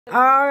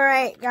All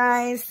right,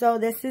 guys. So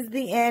this is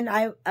the end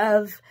I'm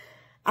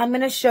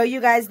going to show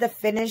you guys the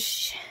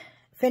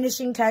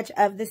finishing touch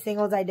of the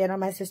singles I did on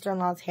my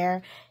sister-in-law's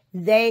hair.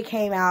 They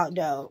came out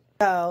dope.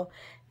 So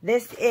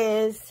this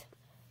is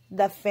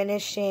the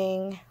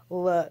finishing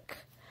look.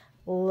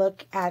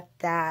 Look at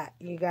that,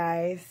 you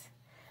guys.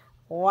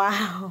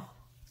 Wow.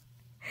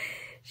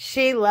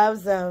 She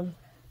loves them.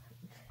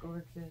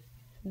 Gorgeous.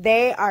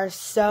 They are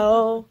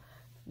so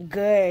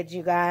good,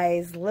 you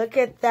guys. Look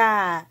at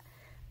that.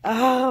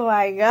 Oh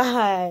my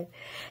God.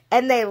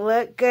 And they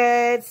look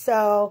good.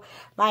 So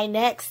my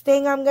next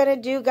thing I'm going to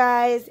do,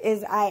 guys,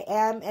 is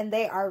and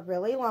they are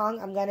really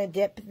long. I'm going to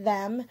dip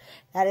them.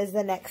 That is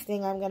the next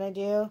thing I'm going to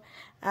do.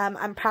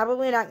 I'm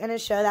probably not going to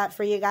show that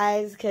for you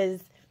guys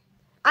because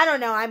I don't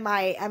know. I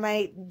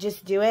might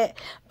just do it.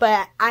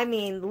 But I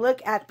mean,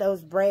 look at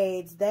those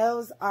braids.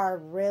 Those are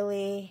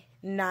really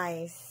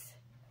nice.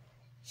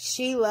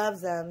 She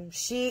loves them.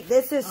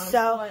 This is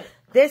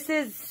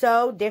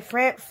so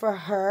different for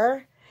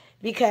her.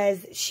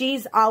 Because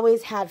she's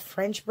always had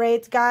French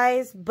braids,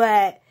 guys.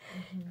 But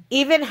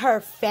even her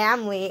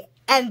family,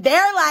 and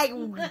they're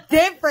like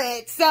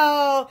different.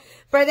 So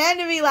for them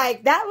to be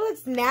like, that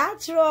looks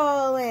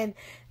natural and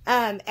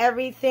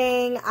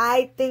everything,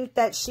 I think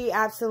that she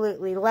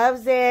absolutely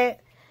loves it.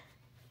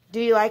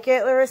 Do you like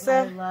it, Larissa?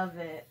 I love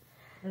it.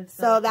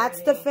 So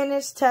that's the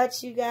finished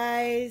touch, you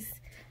guys,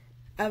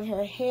 of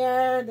her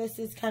hair. This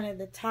is kind of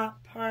the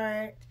top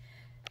part.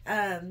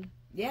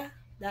 Yeah,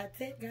 that's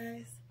it,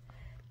 guys.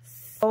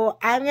 So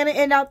I'm going to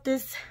end out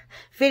this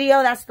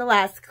video. That's the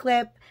last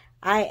clip.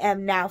 I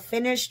am now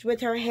finished with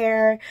her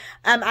hair.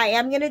 I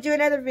am going to do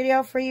another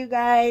video for you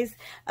guys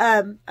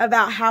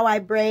about how I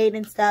braid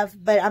and stuff.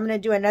 But I'm going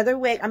to do another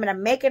wig. I'm going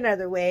to make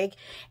another wig.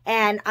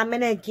 And I'm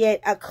going to get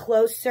a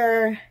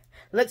closer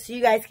look so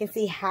you guys can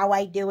see how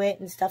I do it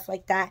and stuff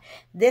like that.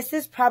 This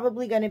is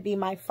probably going to be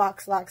my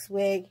Fox Locks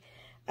wig.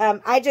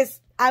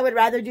 I would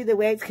rather do the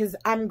wigs because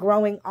I'm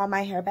growing all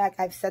my hair back.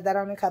 I've said that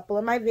on a couple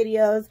of my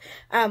videos.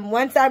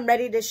 Once I'm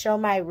ready to show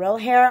my real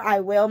hair, I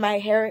will. My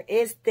hair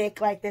is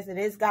thick like this. It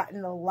has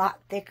gotten a lot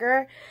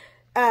thicker.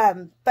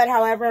 But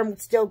however, I'm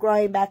still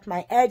growing back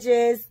my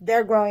edges.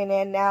 They're growing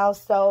in now.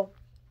 So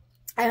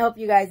I hope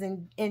you guys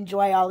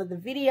enjoy all of the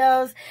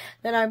videos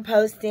that I'm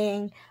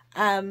posting.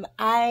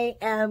 I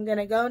am going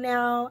to go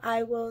now.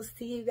 I will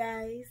see you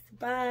guys.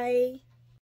 Bye.